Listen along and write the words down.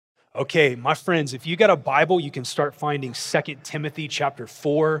Okay, my friends, if you got a Bible, you can start finding 2 Timothy chapter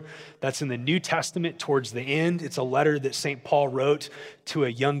 4. That's in the New Testament towards the end. It's a letter that St. Paul wrote to a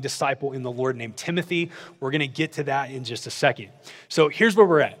young disciple in the Lord named Timothy. We're going to get to that in just a second. So here's where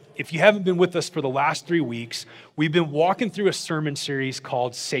we're at. If you haven't been with us for the last 3 weeks, we've been walking through a sermon series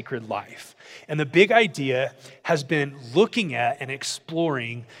called Sacred Life. And the big idea has been looking at and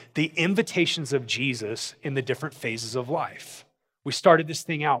exploring the invitations of Jesus in the different phases of life. We started this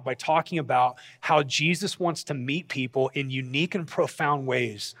thing out by talking about how Jesus wants to meet people in unique and profound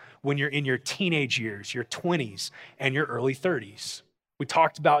ways when you're in your teenage years, your 20s, and your early 30s. We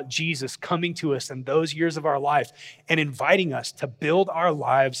talked about Jesus coming to us in those years of our life and inviting us to build our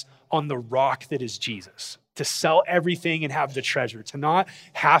lives on the rock that is Jesus, to sell everything and have the treasure, to not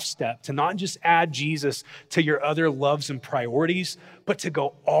half step, to not just add Jesus to your other loves and priorities, but to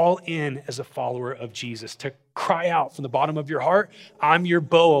go all in as a follower of Jesus, to cry out from the bottom of your heart, I'm your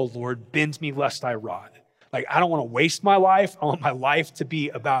bow, O Lord, bend me lest I rot. Like, I don't want to waste my life. I want my life to be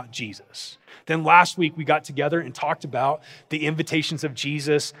about Jesus. Then last week, we got together and talked about the invitations of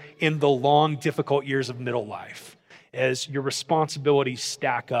Jesus in the long, difficult years of middle life. As your responsibilities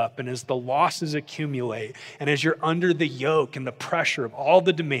stack up and as the losses accumulate and as you're under the yoke and the pressure of all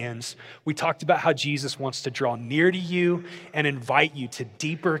the demands, we talked about how Jesus wants to draw near to you and invite you to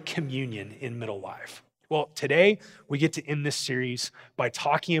deeper communion in middle life. Well, today we get to end this series by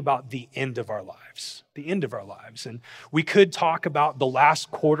talking about the end of our lives, the end of our lives. And we could talk about the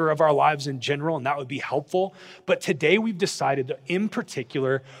last quarter of our lives in general, and that would be helpful. But today we've decided that in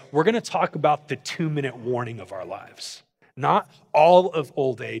particular, we're going to talk about the 2-minute warning of our lives. Not all of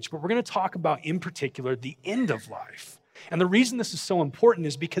old age, but we're going to talk about in particular the end of life. And the reason this is so important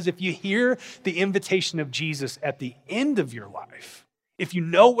is because if you hear the invitation of Jesus at the end of your life, if you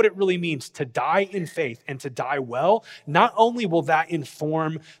know what it really means to die in faith and to die well, not only will that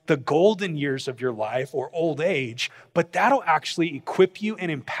inform the golden years of your life or old age, but that'll actually equip you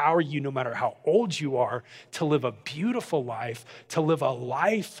and empower you no matter how old you are to live a beautiful life, to live a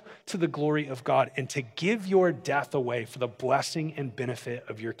life to the glory of God, and to give your death away for the blessing and benefit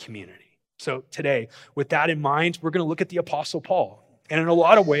of your community. So today, with that in mind, we're going to look at the Apostle Paul. And in a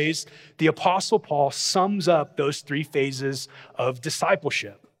lot of ways, the Apostle Paul sums up those 3 phases of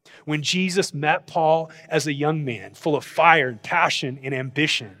discipleship. When Jesus met Paul as a young man, full of fire and passion and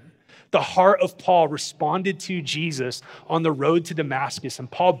ambition, the heart of Paul responded to Jesus on the road to Damascus. And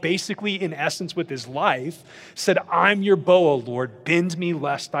Paul basically, in essence, with his life, said, I'm your bow, O Lord, bend me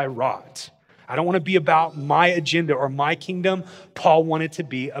lest I rot. I don't want to be about my agenda or my kingdom. Paul wanted to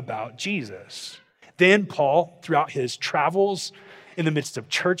be about Jesus. Then Paul, throughout his travels, in the midst of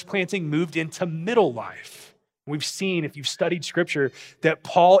church planting, moved into middle life. We've seen, if you've studied scripture, that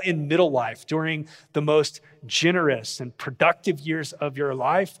Paul in middle life, during the most generous and productive years of your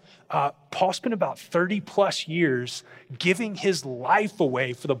life, Paul spent about 30 plus years giving his life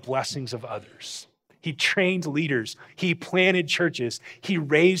away for the blessings of others. He trained leaders. He planted churches. He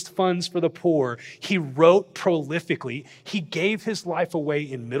raised funds for the poor. He wrote prolifically. He gave his life away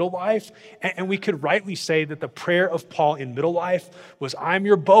in middle life. And we could rightly say that the prayer of Paul in middle life was, I'm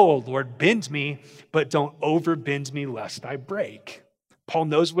your bow, O Lord, bend me, but don't overbend me lest I break. Paul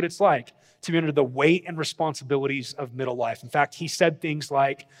knows what it's like to be under the weight and responsibilities of middle life. In fact, he said things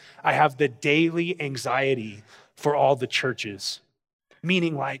like, I have the daily anxiety for all the churches,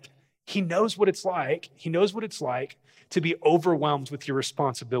 meaning like, he knows what it's like. He knows what it's like to be overwhelmed with your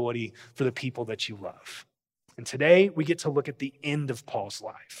responsibility for the people that you love. And today we get to look at the end of Paul's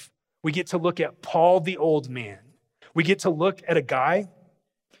life. We get to look at Paul, the old man. We get to look at a guy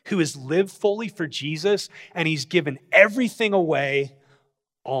who has lived fully for Jesus and he's given everything away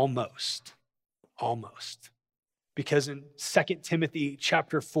almost. Because in 2 Timothy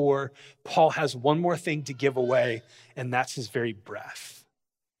chapter 4, Paul has one more thing to give away, and that's his very breath.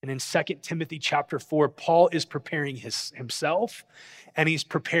 And in 2 Timothy chapter 4, Paul is preparing himself and he's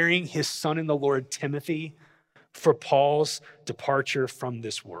preparing his son in the Lord, Timothy, for Paul's departure from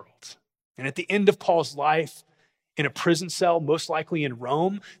this world. And at the end of Paul's life, in a prison cell, most likely in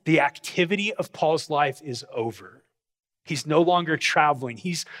Rome, the activity of Paul's life is over. He's no longer traveling.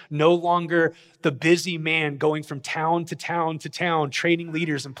 He's no longer the busy man going from town to town to town, training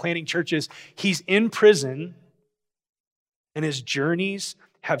leaders and planting churches. He's in prison and his journeys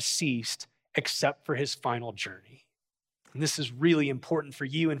have ceased except for his final journey. And this is really important for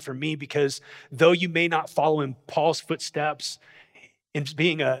you and for me because though you may not follow in Paul's footsteps in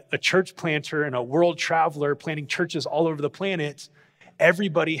being a church planter and a world traveler, planting churches all over the planet,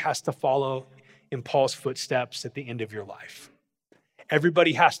 everybody has to follow in Paul's footsteps at the end of your life.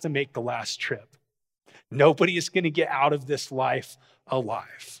 Everybody has to make the last trip. Nobody is going to get out of this life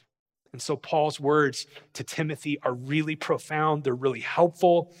alive. And so Paul's words to Timothy are really profound. They're really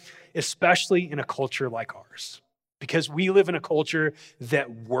helpful, especially in a culture like ours, because we live in a culture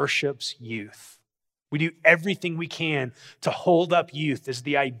that worships youth. We do everything we can to hold up youth as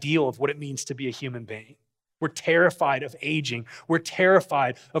the ideal of what it means to be a human being. We're terrified of aging. We're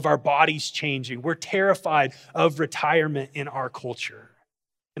terrified of our bodies changing. We're terrified of retirement in our culture.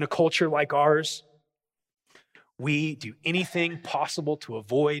 In a culture like ours, we do anything possible to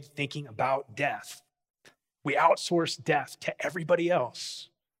avoid thinking about death. We outsource death to everybody else.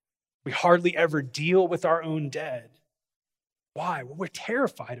 We hardly ever deal with our own dead. Why? Well, we're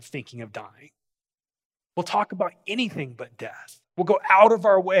terrified of thinking of dying. We'll talk about anything but death. We'll go out of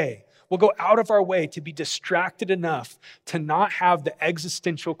our way. We'll go out of our way to be distracted enough to not have the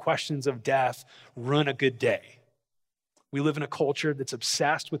existential questions of death run a good day. We live in a culture that's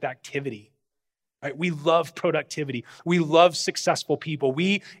obsessed with activity. Right? We love productivity. We love successful people.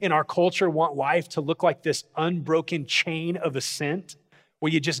 We, in our culture, want life to look like this unbroken chain of ascent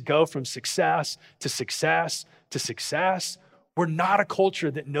where you just go from success to success to success. We're not a culture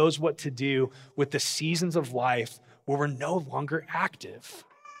that knows what to do with the seasons of life where we're no longer active.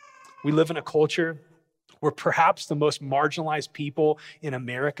 We live in a culture where perhaps the most marginalized people in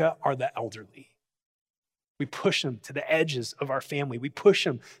America are the elderly. We push them to the edges of our family. We push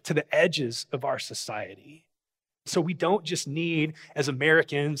them to the edges of our society. So we don't just need, as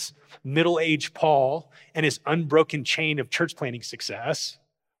Americans, middle-aged Paul and his unbroken chain of church planting success.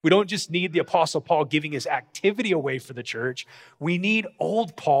 We don't just need the Apostle Paul giving his activity away for the church. We need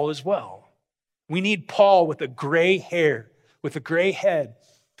old Paul as well. We need Paul with a gray hair, with a gray head,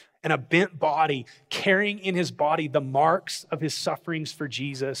 and a bent body, carrying in his body the marks of his sufferings for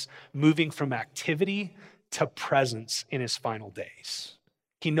Jesus, moving from activity to presence in his final days.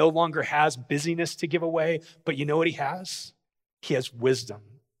 He no longer has busyness to give away, but you know what he has? He has wisdom.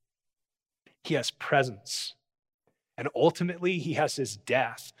 He has presence. And ultimately, he has his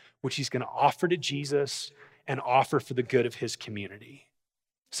death, which he's going to offer to Jesus and offer for the good of his community.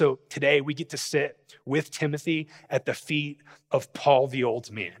 So today, we get to sit with Timothy at the feet of Paul the old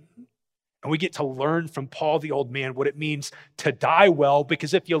man. And we get to learn from Paul the old man what it means to die well,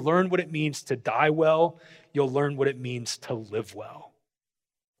 because if you learn what it means to die well, you'll learn what it means to live well.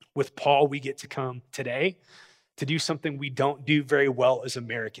 With Paul, we get to come today to do something we don't do very well as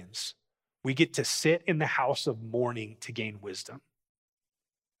Americans. We get to sit in the house of mourning to gain wisdom.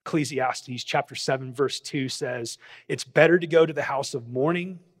 Ecclesiastes chapter 7, verse 2 says, "It's better to go to the house of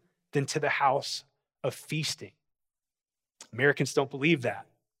mourning than to the house of feasting." Americans don't believe that.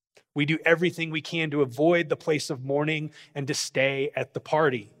 We do everything we can to avoid the place of mourning and to stay at the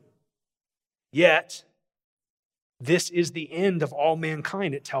party. Yet, this is the end of all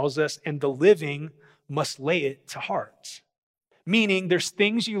mankind, it tells us, and the living must lay it to heart. Meaning, there's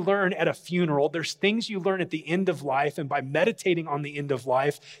things you learn at a funeral, there's things you learn at the end of life, and by meditating on the end of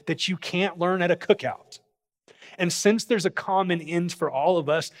life, that you can't learn at a cookout. And since there's a common end for all of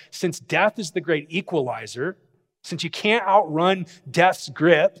us, since death is the great equalizer, since you can't outrun death's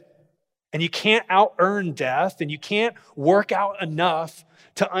grip, and you can't out-earn death, and you can't work out enough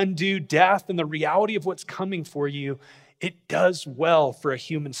to undo death and the reality of what's coming for you, it does well for a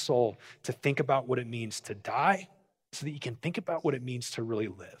human soul to think about what it means to die so that you can think about what it means to really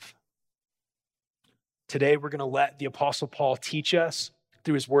live. Today, we're going to let the Apostle Paul teach us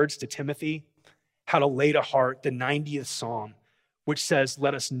through his words to Timothy how to lay to heart the 90th Psalm, which says,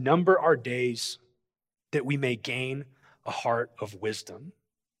 "Let us number our days that we may gain a heart of wisdom."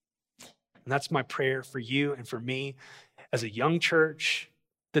 And that's my prayer for you and for me as a young church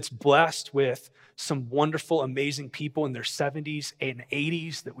that's blessed with some wonderful, amazing people in their 70s and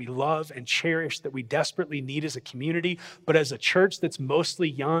 80s that we love and cherish, that we desperately need as a community. But as a church that's mostly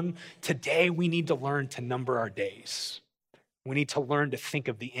young, today we need to learn to number our days. We need to learn to think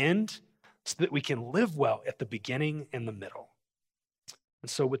of the end so that we can live well at the beginning and the middle.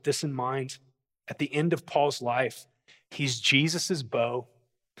 And so with this in mind, at the end of Paul's life, he's Jesus's bow,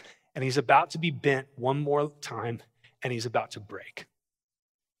 and he's about to be bent one more time, and he's about to break.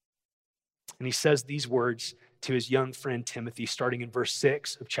 And he says these words to his young friend Timothy, starting in verse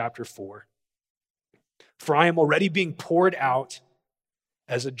 6 of chapter 4. "For I am already being poured out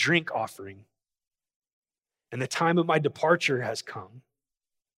as a drink offering, and the time of my departure has come.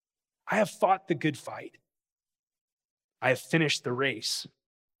 I have fought the good fight. I have finished the race.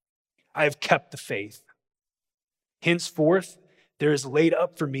 I have kept the faith. Henceforth, there is laid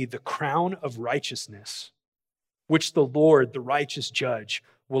up for me the crown of righteousness, which the Lord, the righteous judge,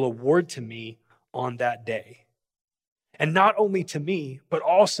 will award to me on that day. And not only to me, but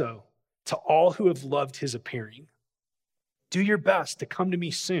also to all who have loved his appearing. Do your best to come to me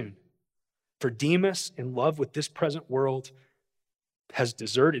soon. For Demas, in love with this present world, has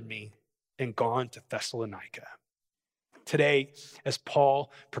deserted me and gone to Thessalonica. Today, as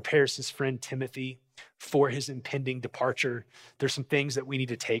Paul prepares his friend Timothy for his impending departure, there's some things that we need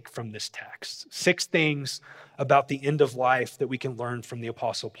to take from this text. 6 things about the end of life that we can learn from the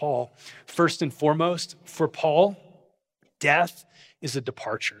Apostle Paul. First and foremost, for Paul, death is a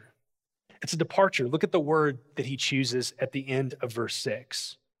departure. It's a departure. Look at the word that he chooses at the end of verse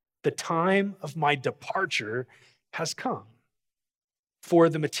 6. The time of my departure has come. For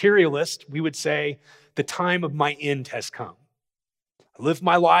the materialist, we would say, the time of my end has come. I lived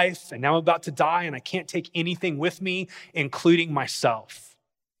my life, and now I'm about to die, and I can't take anything with me, including myself.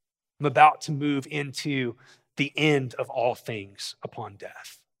 I'm about to move into the end of all things upon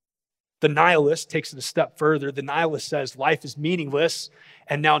death. The nihilist takes it a step further. The nihilist says life is meaningless,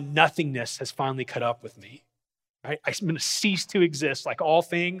 and now nothingness has finally caught up with me. Right? I'm going to cease to exist like all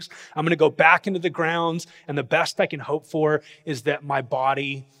things. I'm going to go back into the grounds, and the best I can hope for is that my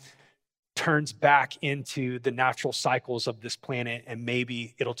body turns back into the natural cycles of this planet, and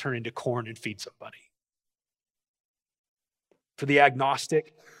maybe it'll turn into corn and feed somebody. For the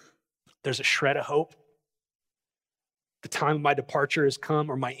agnostic, there's a shred of hope. The time of my departure has come,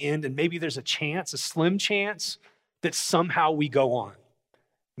 or my end, and maybe there's a chance, a slim chance, that somehow we go on.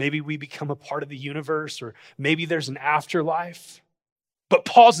 Maybe we become a part of the universe, or maybe there's an afterlife. But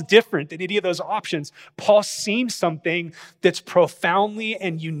Paul's different than any of those options. Paul's seen something that's profoundly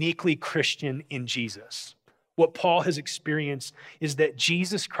and uniquely Christian in Jesus. What Paul has experienced is that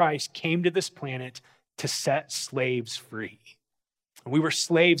Jesus Christ came to this planet to set slaves free. We were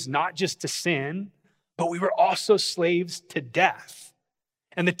slaves not just to sin, but we were also slaves to death.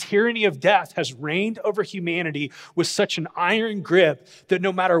 And the tyranny of death has reigned over humanity with such an iron grip that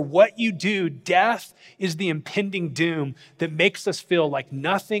no matter what you do, death is the impending doom that makes us feel like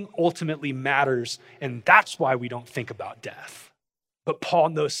nothing ultimately matters. And that's why we don't think about death. But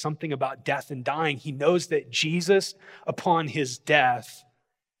Paul knows something about death and dying. He knows that Jesus, upon his death,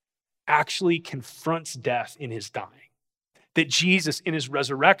 actually confronts death in his dying. That Jesus in his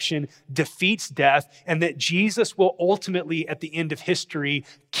resurrection defeats death, and that Jesus will ultimately, at the end of history,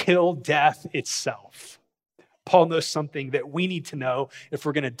 kill death itself. Paul knows something that we need to know if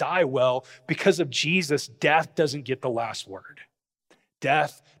we're going to die well. Because of Jesus, death doesn't get the last word.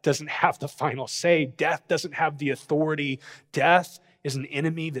 Death doesn't have the final say. Death doesn't have the authority. Death is an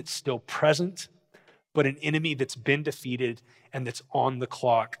enemy that's still present, but an enemy that's been defeated and that's on the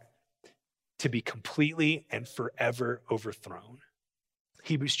clock to be completely and forever overthrown.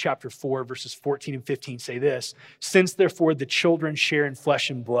 Hebrews chapter 4, verses 14 and 15 say this: since therefore the children share in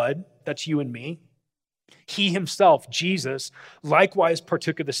flesh and blood, that's you and me, he himself, Jesus, likewise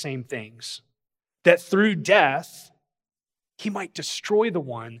partook of the same things, that through death he might destroy the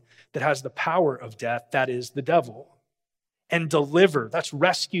one that has the power of death, that is the devil, and deliver, that's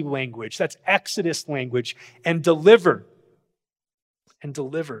rescue language, that's Exodus language, and deliver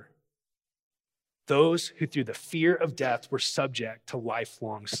those who through the fear of death were subject to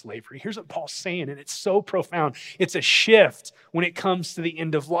lifelong slavery. Here's what Paul's saying, and it's so profound. It's a shift when it comes to the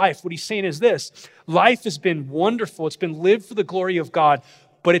end of life. What he's saying is this: life has been wonderful. It's been lived for the glory of God,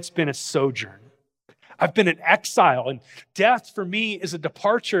 but it's been a sojourn. I've been in exile, and death for me is a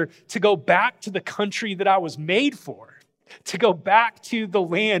departure to go back to the country that I was made for, to go back to the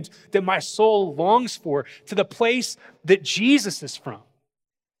land that my soul longs for, to the place that Jesus is from.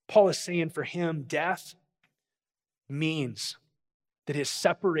 Paul is saying for him, death means that his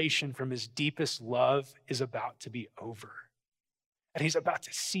separation from his deepest love is about to be over. And he's about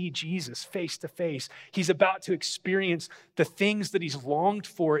to see Jesus face to face. He's about to experience the things that he's longed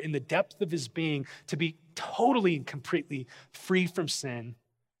for in the depth of his being, to be totally and completely free from sin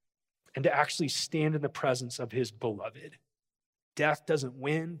and to actually stand in the presence of his beloved. Death doesn't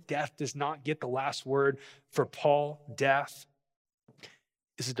win. Death does not get the last word. For Paul, death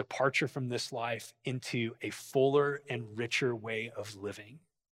is a departure from this life into a fuller and richer way of living.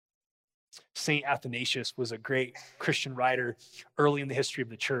 St. Athanasius was a great Christian writer early in the history of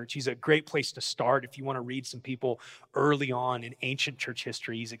the church. He's a great place to start if you want to read some people early on in ancient church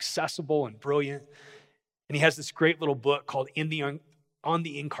history. He's accessible and brilliant. And he has this great little book called On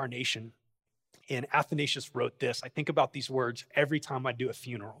the Incarnation. And Athanasius wrote this. I think about these words every time I do a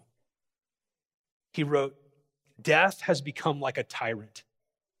funeral. He wrote, "Death has become like a tyrant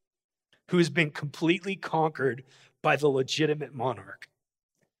who has been completely conquered by the legitimate monarch.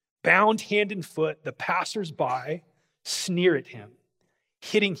 Bound hand and foot, the passers-by sneer at him.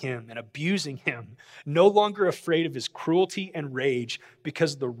 hitting him and abusing him, no longer afraid of his cruelty and rage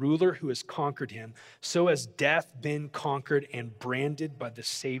because of the ruler who has conquered him. So has death been conquered and branded by the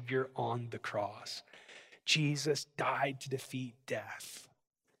Savior on the cross. Jesus died to defeat death.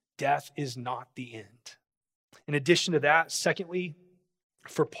 Death is not the end. In addition to that, secondly,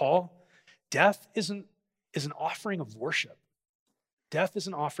 for Paul, death is an offering of worship. Death is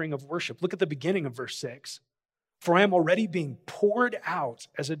an offering of worship. Look at the beginning of verse 6. For I am already being poured out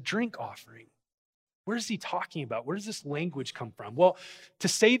as a drink offering. Where is he talking about? Where does this language come from? Well, to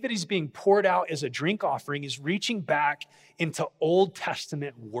say that he's being poured out as a drink offering is reaching back into Old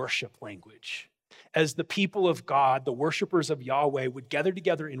Testament worship language. As the people of God, the worshipers of Yahweh, would gather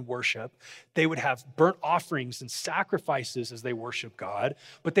together in worship, they would have burnt offerings and sacrifices as they worship God,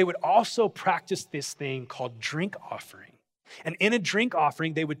 but they would also practice this thing called drink offering. And in a drink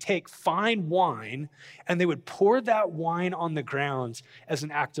offering, they would take fine wine and they would pour that wine on the ground as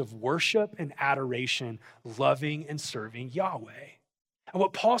an act of worship and adoration, loving and serving Yahweh. And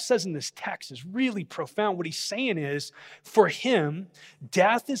what Paul says in this text is really profound. What he's saying is, for him,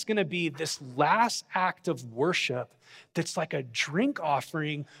 death is going to be this last act of worship that's like a drink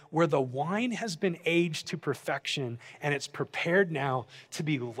offering where the wine has been aged to perfection and it's prepared now to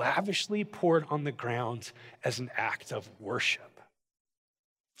be lavishly poured on the ground as an act of worship.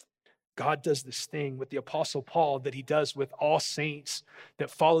 God does this thing with the Apostle Paul that he does with all saints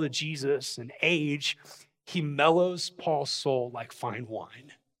that follow Jesus and age. He mellows Paul's soul like fine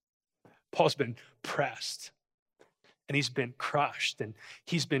wine. Paul's been pressed and he's been crushed and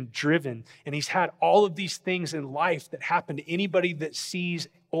he's been driven and he's had all of these things in life that happen to anybody that sees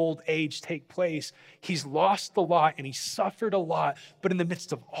old age take place. He's lost a lot and he's suffered a lot, but in the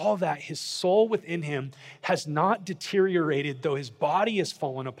midst of all that, his soul within him has not deteriorated. Though his body has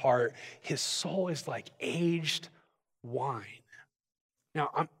fallen apart, his soul is like aged wine. Now,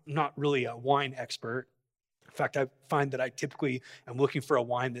 I'm not really a wine expert. In fact, I find that I typically am looking for a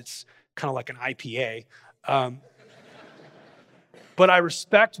wine that's kind of like an IPA. But I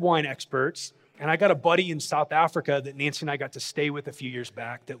respect wine experts, and I got a buddy in South Africa that Nancy and I got to stay with a few years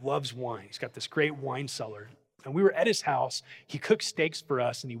back that loves wine. He's got this great wine cellar. And we were at his house. He cooked steaks for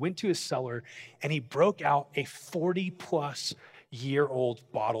us, and he went to his cellar, and he broke out a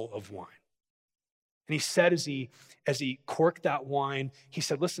 40-plus-year-old bottle of wine. And he said as he corked that wine, he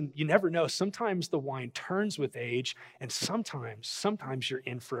said, listen, you never know. Sometimes the wine turns with age, and sometimes you're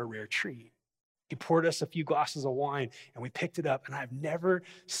in for a rare treat. He poured us a few glasses of wine, and we picked it up, and I've never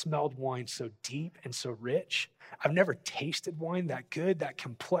smelled wine so deep and so rich. I've never tasted wine that good, that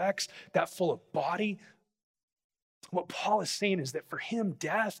complex, that full of body. What Paul is saying is that for him,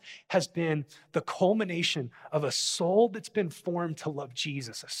 death has been the culmination of a soul that's been formed to love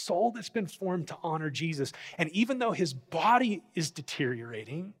Jesus, a soul that's been formed to honor Jesus. And even though his body is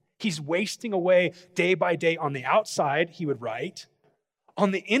deteriorating, he's wasting away day by day on the outside, he would write.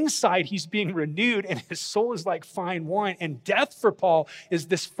 On the inside, he's being renewed, and his soul is like fine wine. And death for Paul is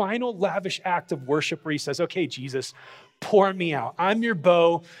this final lavish act of worship where he says, okay, Jesus, pour me out. I'm your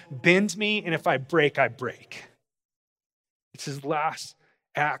bow, bend me, and if I break, I break. It's his last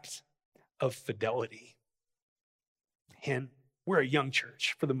act of fidelity. And we're a young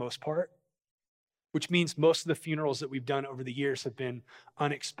church for the most part, which means most of the funerals that we've done over the years have been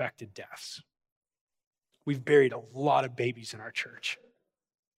unexpected deaths. We've buried a lot of babies in our church.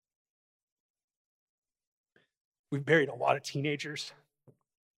 We've buried a lot of teenagers.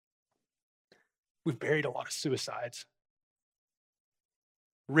 We've buried a lot of suicides.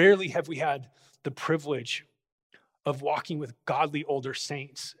 Rarely have we had the privilege of walking with godly older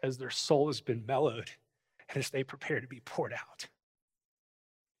saints as their soul has been mellowed and as they prepare to be poured out.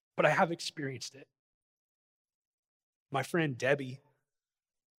 But I have experienced it. My friend Debbie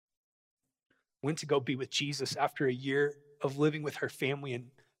went to go be with Jesus after a year of living with her family and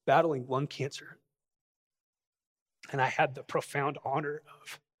battling lung cancer. And I had the profound honor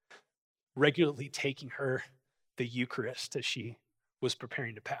of regularly taking her the Eucharist as she was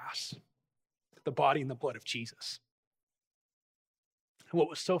preparing to pass, the body and the blood of Jesus. And what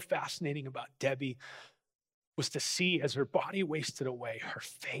was so fascinating about Debbie was to see as her body wasted away, her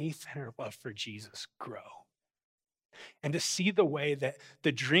faith and her love for Jesus grow. And to see the way that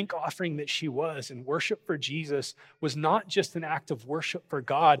the drink offering that she was in worship for Jesus was not just an act of worship for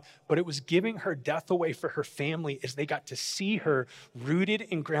God, but it was giving her death away for her family as they got to see her rooted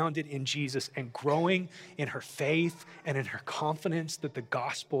and grounded in Jesus and growing in her faith and in her confidence that the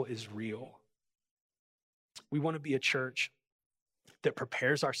gospel is real. We want to be a church that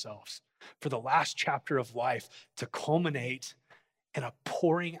prepares ourselves for the last chapter of life to culminate in a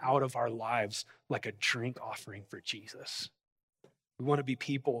pouring out of our lives like a drink offering for Jesus. We want to be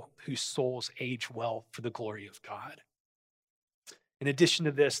people whose souls age well for the glory of God. In addition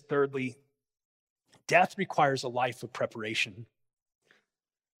to this, thirdly, death requires a life of preparation.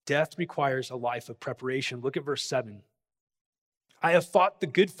 Death requires a life of preparation. Look at verse 7. I have fought the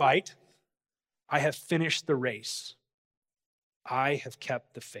good fight. I have finished the race. I have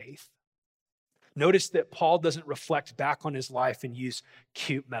kept the faith. Notice that Paul doesn't reflect back on his life and use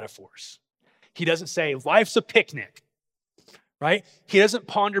cute metaphors. He doesn't say, life's a picnic, right? He doesn't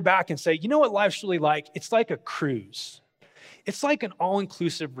ponder back and say, you know what life's really like? It's like a cruise. It's like an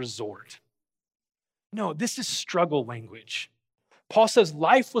all-inclusive resort. No, this is struggle language. Paul says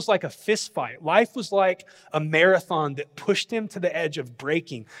life was like a fist fight. Life was like a marathon that pushed him to the edge of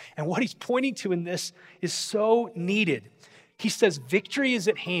breaking. And what he's pointing to in this is so needed. He says victory is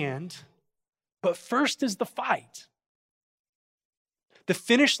at hand, but first is the fight. The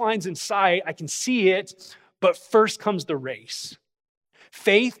finish line's in sight. I can see it, but first comes the race.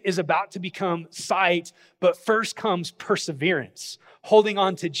 Faith is about to become sight, but first comes perseverance, holding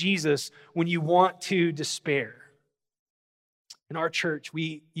on to Jesus when you want to despair. In our church,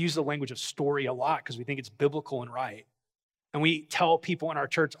 we use the language of story a lot because we think it's biblical and right. And we tell people in our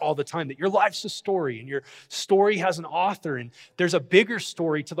church all the time that your life's a story and your story has an author, and there's a bigger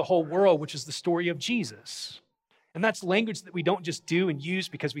story to the whole world, which is the story of Jesus. And that's language that we don't just do and use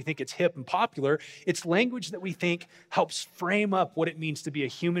because we think it's hip and popular. It's language that we think helps frame up what it means to be a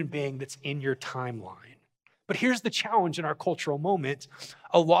human being that's in your timeline. But here's the challenge in our cultural moment.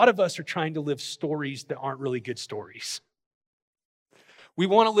 A lot of us are trying to live stories that aren't really good stories. We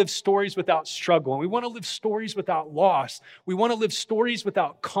want to live stories without struggle, and we want to live stories without loss. We want to live stories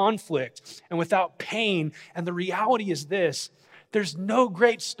without conflict and without pain. And the reality is this: there's no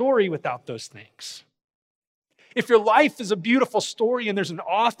great story without those things. If your life is a beautiful story and there's an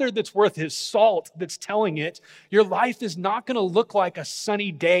author that's worth his salt that's telling it, your life is not going to look like a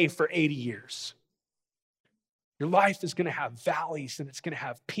sunny day for 80 years. Your life is going to have valleys, and it's going to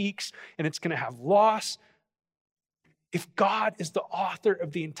have peaks, and it's going to have loss. If God is the author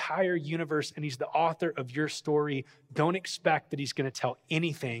of the entire universe and he's the author of your story, don't expect that he's going to tell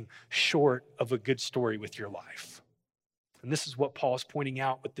anything short of a good story with your life. And this is what Paul is pointing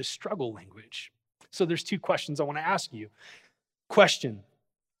out with this struggle language. So there's two questions I want to ask you. Question: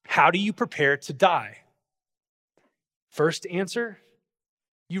 how do you prepare to die? First answer: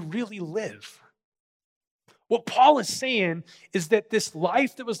 you really live. What Paul is saying is that this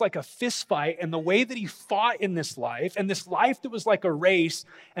life that was like a fist fight, and the way that he fought in this life, and this life that was like a race,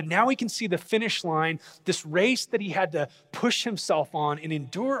 and now he can see the finish line, this race that he had to push himself on and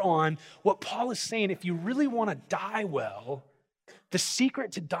endure on. What Paul is saying, if you really want to die well, the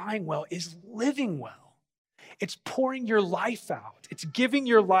secret to dying well is living well. It's pouring your life out. It's giving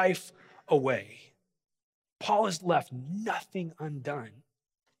your life away. Paul has left nothing undone.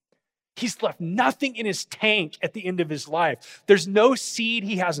 He's left nothing in his tank at the end of his life. There's no seed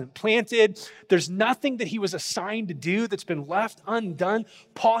he hasn't planted. There's nothing that he was assigned to do that's been left undone.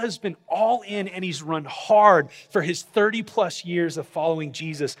 Paul has been all in, and he's run hard for his 30 plus years of following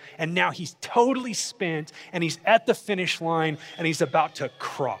Jesus. And now he's totally spent, and he's at the finish line, and he's about to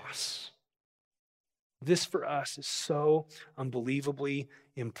cross. This for us is so unbelievably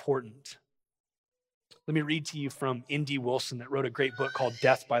important. Let me read to you from N.D. Wilson that wrote a great book called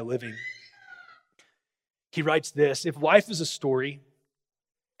Death by Living. He writes this: if life is a story,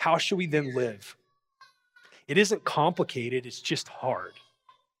 how should we then live? It isn't complicated, it's just hard.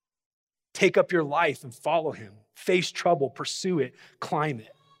 Take up your life and follow him. Face trouble, pursue it, climb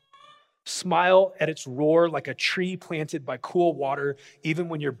it. Smile at its roar like a tree planted by cool water, even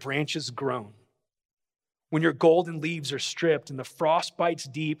when your branches groan. When your golden leaves are stripped and the frost bites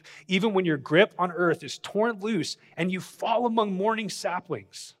deep, even when your grip on earth is torn loose and you fall among morning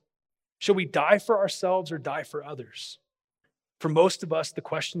saplings. Shall we die for ourselves or die for others? For most of us, the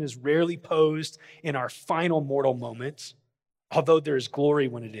question is rarely posed in our final mortal moments, although there is glory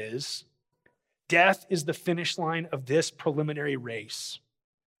when it is. Death is the finish line of this preliminary race.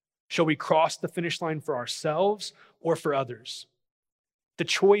 Shall we cross the finish line for ourselves or for others? The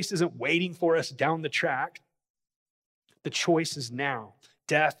choice isn't waiting for us down the track. The choice is now.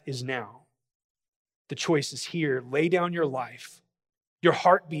 Death is now. The choice is here. Lay down your life. Your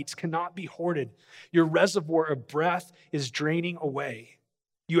heartbeats cannot be hoarded. Your reservoir of breath is draining away.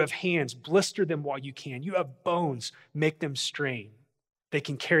 You have hands, blister them while you can. You have bones, make them strain. They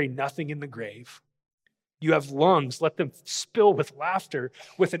can carry nothing in the grave. You have lungs, let them spill with laughter.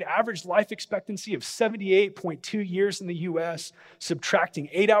 With an average life expectancy of 78.2 years in the US, subtracting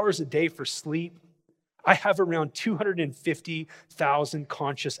 8 hours a day for sleep, I have around 250,000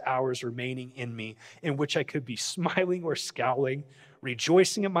 conscious hours remaining in me, in which I could be smiling or scowling,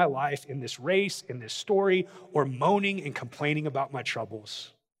 rejoicing in my life, in this race, in this story, or moaning and complaining about my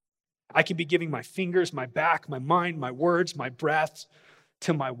troubles. I can be giving my fingers, my back, my mind, my words, my breath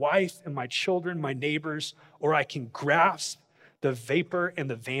to my wife and my children, my neighbors, or I can grasp the vapor and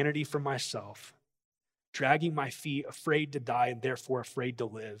the vanity for myself, dragging my feet, afraid to die and therefore afraid to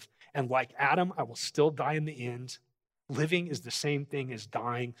live. And like Adam, I will still die in the end. Living is the same thing as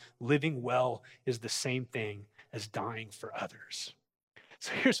dying. Living well is the same thing as dying for others.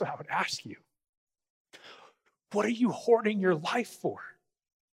 So here's what I would ask you. What are you hoarding your life for?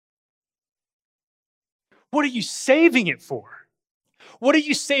 What are you saving it for? What are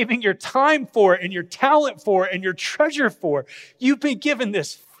you saving your time for and your talent for and your treasure for? You've been given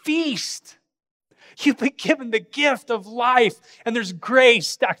this feast. You've been given the gift of life, and there's grace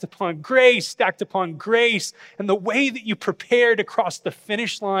stacked upon grace, stacked upon grace. And the way that you prepare to cross the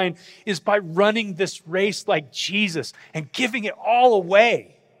finish line is by running this race like Jesus and giving it all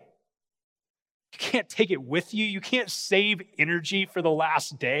away. You can't take it with you. You can't save energy for the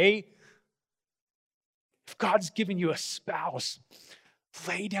last day. If God's given you a spouse,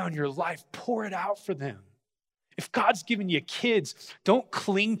 lay down your life, pour it out for them. If God's given you kids, don't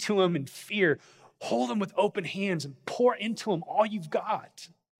cling to them in fear. Hold them with open hands and pour into them all you've got.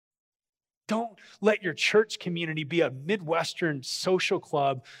 Don't let your church community be a Midwestern social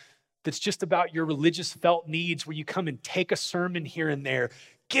club that's just about your religious felt needs where you come and take a sermon here and there.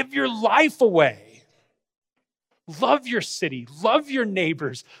 Give your life away. Love your city. Love your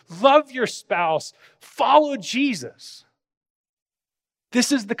neighbors. Love your spouse. Follow Jesus.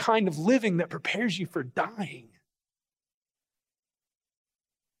 This is the kind of living that prepares you for dying.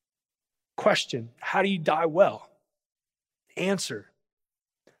 Question, how do you die well? Answer,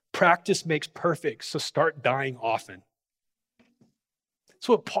 practice makes perfect, so start dying often. That's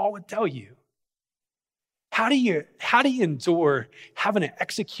what Paul would tell you. How do you endure having an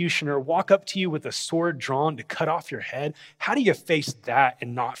executioner walk up to you with a sword drawn to cut off your head? How do you face that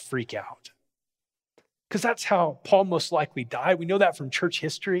and not freak out? Because that's how Paul most likely died. We know that from church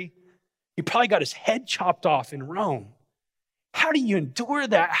history. He probably got his head chopped off in Rome. How do you endure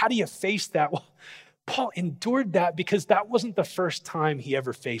that? How do you face that? Well, Paul endured that because that wasn't the first time he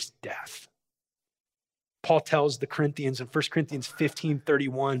ever faced death. Paul tells the Corinthians in 1 Corinthians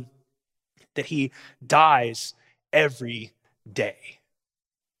 15:31 that he dies every day.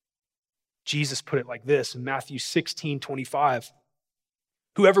 Jesus put it like this in Matthew 16:25.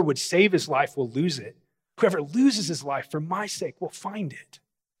 Whoever would save his life will lose it. Whoever loses his life for my sake will find it.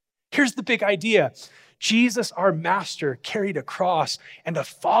 Here's the big idea. Jesus, our master, carried a cross, and to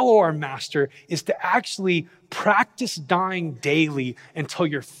follow our master is to actually practice dying daily until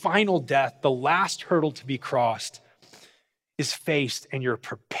your final death, the last hurdle to be crossed, is faced and you're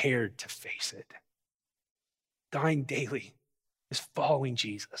prepared to face it. Dying daily is following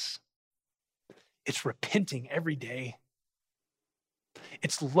Jesus. It's repenting every day.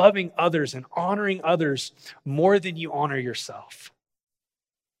 It's loving others and honoring others more than you honor yourself.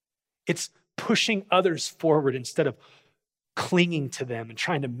 It's pushing others forward instead of clinging to them and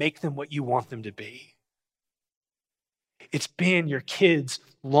trying to make them what you want them to be. It's being your kids'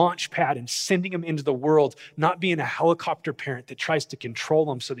 launch pad and sending them into the world, not being a helicopter parent that tries to control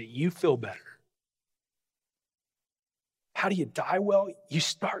them so that you feel better. How do you die well? You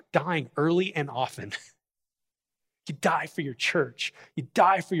start dying early and often. You die for your church. You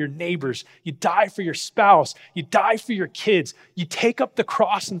die for your neighbors. You die for your spouse. You die for your kids. You take up the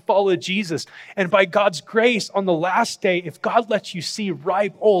cross and follow Jesus. And by God's grace, on the last day, if God lets you see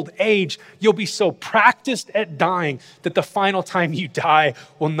ripe old age, you'll be so practiced at dying that the final time you die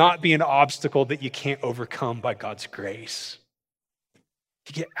will not be an obstacle that you can't overcome by God's grace.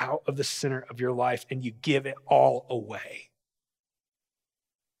 You get out of the center of your life and you give it all away.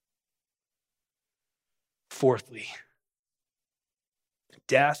 Fourthly,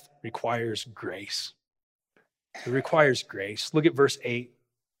 death requires grace. It requires grace. Look at verse 8.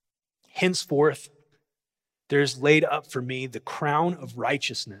 Henceforth, there is laid up for me the crown of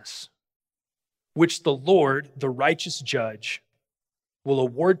righteousness, which the Lord, the righteous judge, will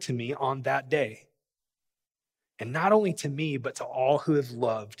award to me on that day. And not only to me, but to all who have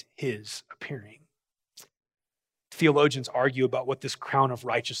loved his appearing. Theologians argue about what this crown of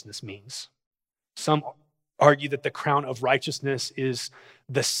righteousness means. Some argue that the crown of righteousness is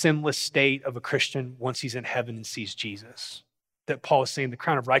the sinless state of a Christian once he's in heaven and sees Jesus. That Paul is saying the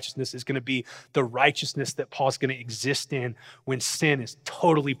crown of righteousness is going to be the righteousness that Paul's going to exist in when sin is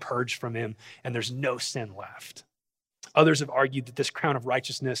totally purged from him and there's no sin left. Others have argued that this crown of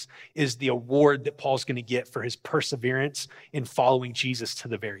righteousness is the award that Paul's going to get for his perseverance in following Jesus to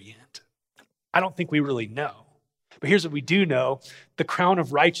the very end. I don't think we really know. But here's what we do know. The crown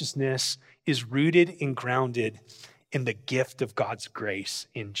of righteousness is rooted and grounded in the gift of God's grace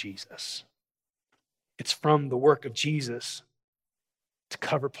in Jesus. It's from the work of Jesus to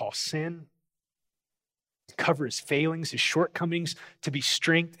cover Paul's sin, to cover his failings, his shortcomings, to be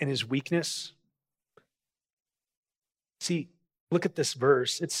strength in his weakness. See, look at this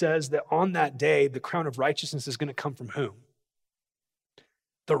verse. It says that on that day, the crown of righteousness is going to come from whom?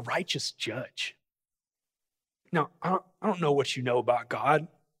 The righteous judge. Now, I don't know what you know about God,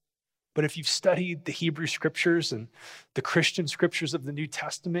 but if you've studied the Hebrew scriptures and the Christian scriptures of the New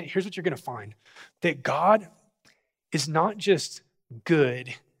Testament, here's what you're going to find. That God is not just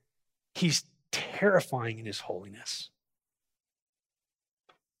good, he's terrifying in his holiness.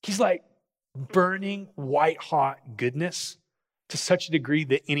 He's like burning white-hot goodness to such a degree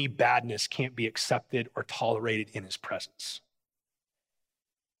that any badness can't be accepted or tolerated in his presence.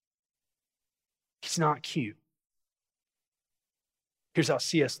 He's not cute. Here's how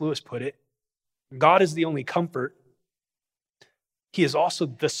C.S. Lewis put it. God is the only comfort. He is also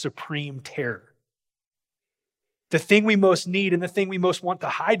the supreme terror. The thing we most need and the thing we most want to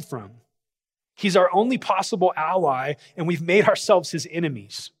hide from. He's our only possible ally, and we've made ourselves his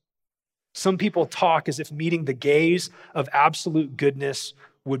enemies. Some people talk as if meeting the gaze of absolute goodness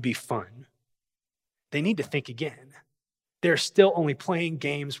would be fun. They need to think again. They're still only playing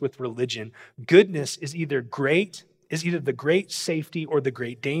games with religion. Goodness is either the great safety or the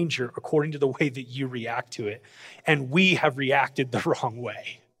great danger according to the way that you react to it. And we have reacted the wrong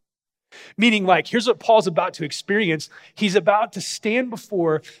way. Meaning, like, here's what Paul's about to experience. He's about to stand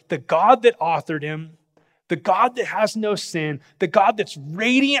before the God that authored him, the God that has no sin, the God that's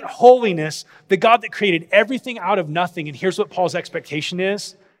radiant holiness, the God that created everything out of nothing. And here's what Paul's expectation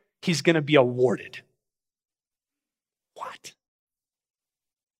is. He's going to be awarded. What?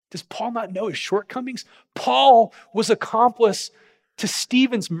 Does Paul not know his shortcomings? Paul was accomplice to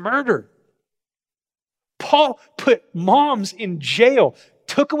Stephen's murder. Paul put moms in jail,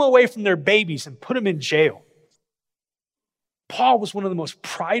 took them away from their babies and put them in jail. Paul was one of the most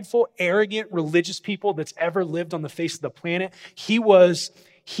prideful, arrogant, religious people that's ever lived on the face of the planet. He was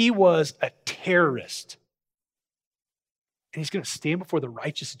a terrorist. And he's going to stand before the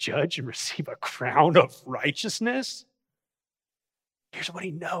righteous judge and receive a crown of righteousness? Here's what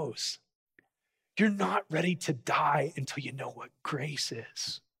he knows. You're not ready to die until you know what grace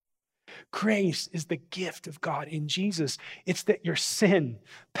is. Grace is the gift of God in Jesus. It's that your sin,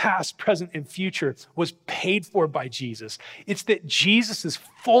 past, present, and future, was paid for by Jesus. It's that Jesus'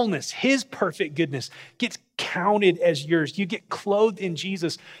 fullness, his perfect goodness, gets counted as yours. You get clothed in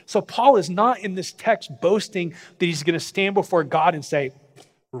Jesus. So Paul is not in this text boasting that he's going to stand before God and say,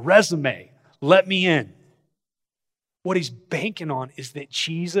 resume, let me in. What he's banking on is that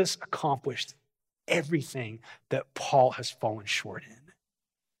Jesus accomplished everything that Paul has fallen short in.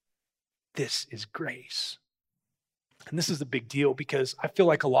 This is grace. And this is a big deal because I feel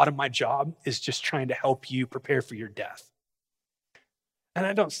like a lot of my job is just trying to help you prepare for your death. And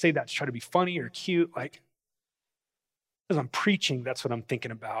I don't say that to try to be funny or cute. Like, as I'm preaching, that's what I'm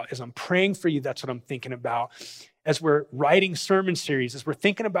thinking about. As I'm praying for you, that's what I'm thinking about. As we're writing sermon series, as we're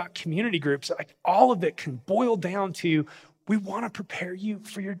thinking about community groups, like all of it can boil down to, we want to prepare you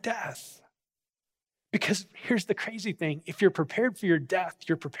for your death. Because here's the crazy thing. If you're prepared for your death,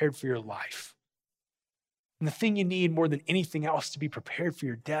 you're prepared for your life. And the thing you need more than anything else to be prepared for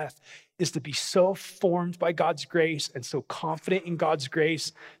your death is to be so formed by God's grace and so confident in God's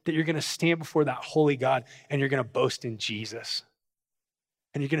grace that you're going to stand before that holy God and you're going to boast in Jesus.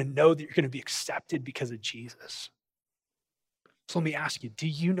 And you're going to know that you're going to be accepted because of Jesus. So let me ask you, do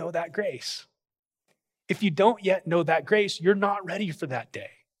you know that grace? If you don't yet know that grace, you're not ready for that day.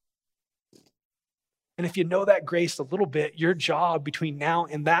 And if you know that grace a little bit, your job between now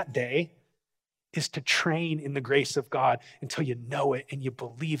and that day is to train in the grace of God until you know it and you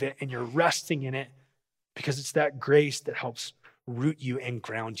believe it and you're resting in it, because it's that grace that helps root you and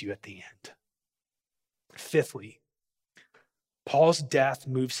ground you at the end. Fifthly, Paul's death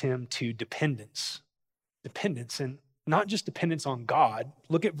moves him to dependence. Dependence, and not just dependence on God.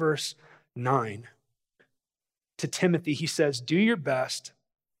 Look at verse 9. To Timothy, he says, do your best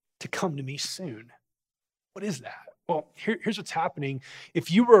to come to me soon. What is that? Well, here's what's happening. If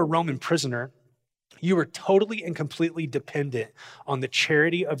you were a Roman prisoner, you were totally and completely dependent on the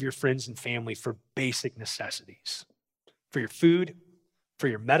charity of your friends and family for basic necessities, for your food, for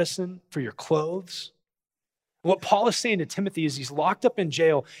your medicine, for your clothes. What Paul is saying to Timothy is he's locked up in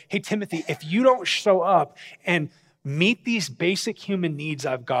jail. Hey, Timothy, if you don't show up and meet these basic human needs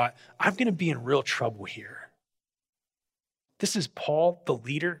I've got, I'm going to be in real trouble here. This is Paul, the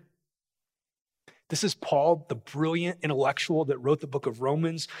leader. This is Paul, the brilliant intellectual that wrote the book of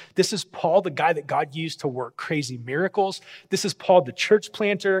Romans. This is Paul, the guy that God used to work crazy miracles. This is Paul, the church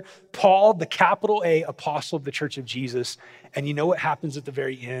planter. Paul, the capital A apostle of the church of Jesus. And you know what happens at the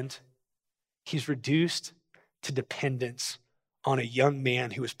very end? He's reduced to dependence on a young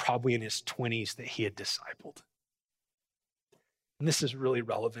man who was probably in his 20s that he had discipled. And this is really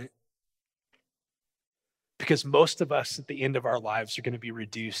relevant because most of us at the end of our lives are going to be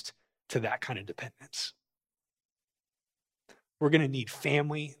reduced to that kind of dependence. We're going to need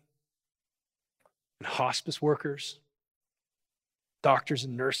family and hospice workers, doctors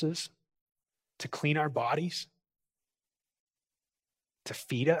and nurses to clean our bodies, to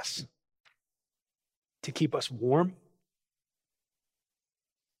feed us, to keep us warm.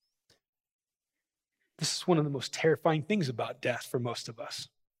 This is one of the most terrifying things about death for most of us.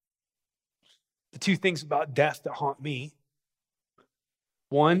 The two things about death that haunt me,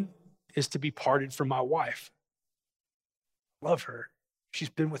 one is to be parted from my wife. Love her. She's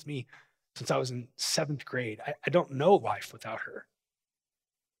been with me since I was in 7th grade. I don't know life without her.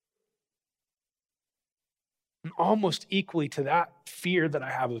 And almost equally to that fear that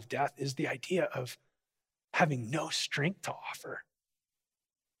I have of death is the idea of having no strength to offer.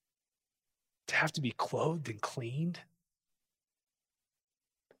 To have to be clothed and cleaned.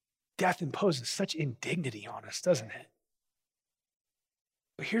 Death imposes such indignity on us, doesn't it?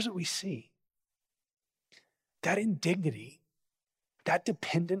 But here's what we see. That indignity, that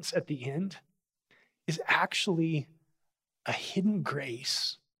dependence at the end is actually a hidden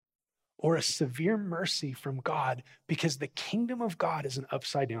grace or a severe mercy from God because the kingdom of God is an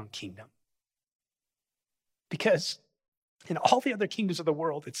upside down kingdom. Because in all the other kingdoms of the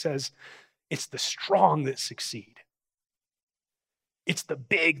world, it says it's the strong that succeed. It's the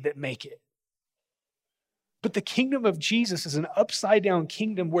big that make it. But the kingdom of Jesus is an upside down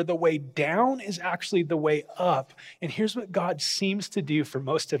kingdom where the way down is actually the way up. And here's what God seems to do for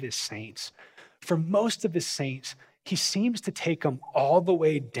most of his saints. For most of his saints, he seems to take them all the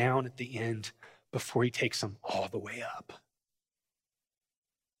way down at the end before he takes them all the way up.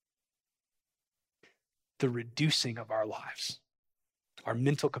 The reducing of our lives, our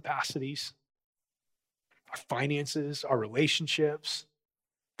mental capacities, our finances, our relationships,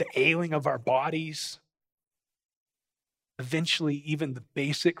 the ailing of our bodies, eventually even the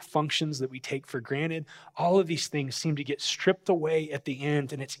basic functions that we take for granted, all of these things seem to get stripped away at the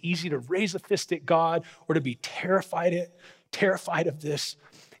end, and it's easy to raise a fist at God or to be terrified of this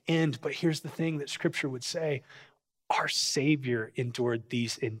end. But here's the thing that Scripture would say: our Savior endured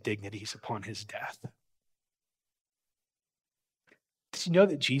these indignities upon his death. Did you know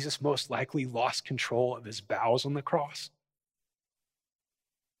that Jesus most likely lost control of his bowels on the cross?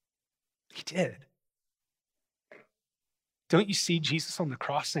 He did. Don't you see Jesus on the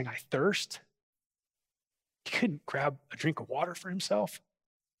cross saying, "I thirst"? He couldn't grab a drink of water for himself.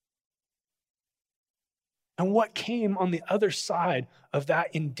 And what came on the other side of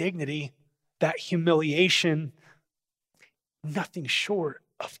that indignity, that humiliation? Nothing short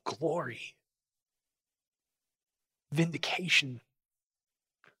of glory, vindication,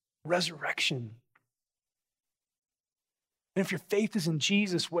 resurrection. And if your faith is in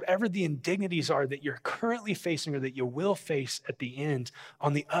Jesus, whatever the indignities are that you're currently facing or that you will face at the end,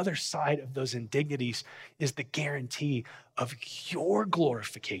 on the other side of those indignities is the guarantee of your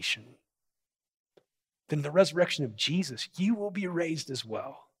glorification. Then the resurrection of Jesus, you will be raised as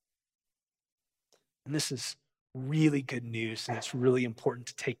well. And this is really good news, and it's really important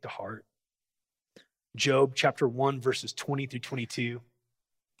to take to heart. Job chapter 1, verses 20 through 22.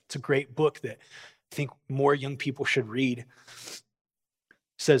 It's a great book that I think more young people should read. It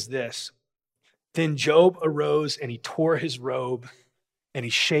says this: "Then Job arose and he tore his robe and he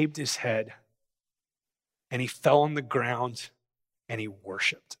shaved his head and he fell on the ground and he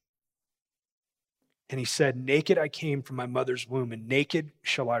worshiped. And he said, 'Naked I came from my mother's womb, and naked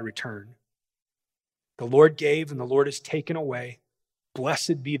shall I return. The Lord gave and the Lord has taken away.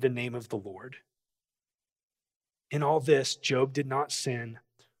 Blessed be the name of the Lord.' In all this, Job did not sin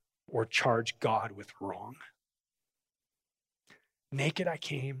or charge God with wrong. Naked I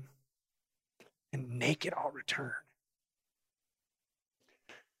came, and naked I'll return."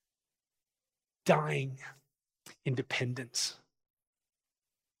 Dying in dependence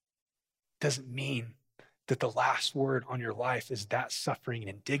doesn't mean that the last word on your life is that suffering and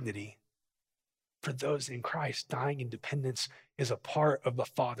indignity. For those in Christ, dying in dependence is a part of the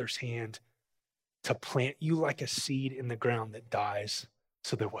Father's hand to plant you like a seed in the ground that dies,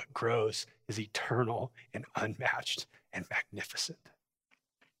 so that what grows is eternal and unmatched and magnificent.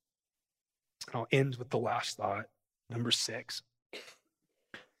 And I'll end with the last thought, number 6.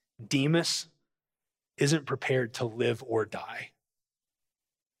 Demas isn't prepared to live or die.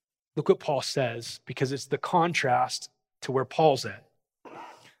 Look what Paul says, because it's the contrast to where Paul's at.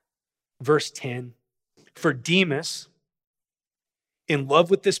 Verse 10, for Demas, in love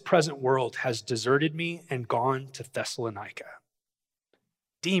with this present world, has deserted me and gone to Thessalonica.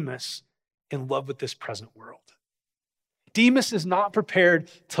 Demas, in love with this present world. Demas is not prepared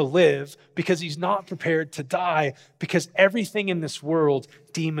to live because he's not prepared to die, because everything in this world,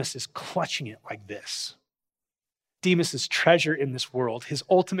 Demas is clutching it like this. Demas's treasure in this world, his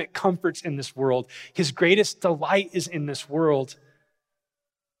ultimate comforts in this world, his greatest delight is in this world.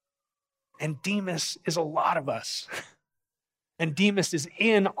 And Demas is a lot of us. And Demas is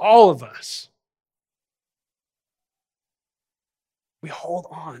in all of us. We hold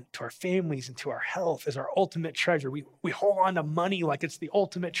on to our families and to our health as our ultimate treasure. We hold on to money like it's the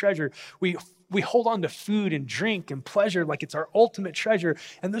ultimate treasure. We hold on to food and drink and pleasure like it's our ultimate treasure.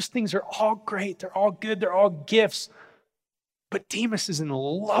 And those things are all great. They're all good. They're all gifts. But Demas is in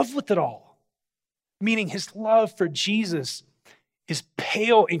love with it all, meaning his love for Jesus is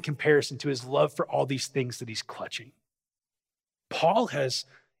pale in comparison to his love for all these things that he's clutching. Paul has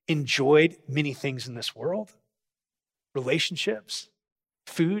enjoyed many things in this world: relationships,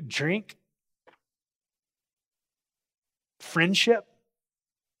 food, drink, friendship.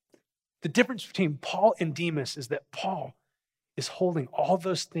 The difference between Paul and Demas is that Paul is holding all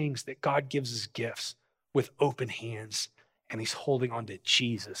those things that God gives as gifts with open hands, and he's holding on to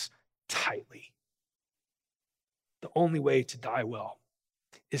Jesus tightly. The only way to die well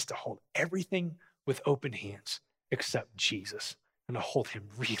is to hold everything with open hands except Jesus, and to hold him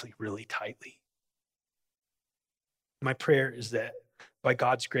really, really tightly. My prayer is that by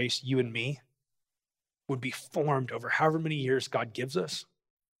God's grace, you and me would be formed over however many years God gives us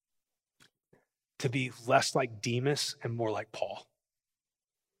to be less like Demas and more like Paul.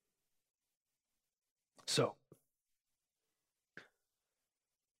 So,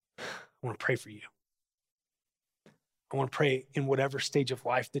 I want to pray for you. I want to pray in whatever stage of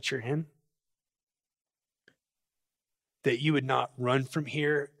life that you're in, that you would not run from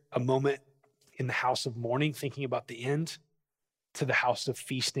here a moment in the house of mourning, thinking about the end, to the house of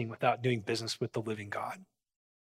feasting without doing business with the living God.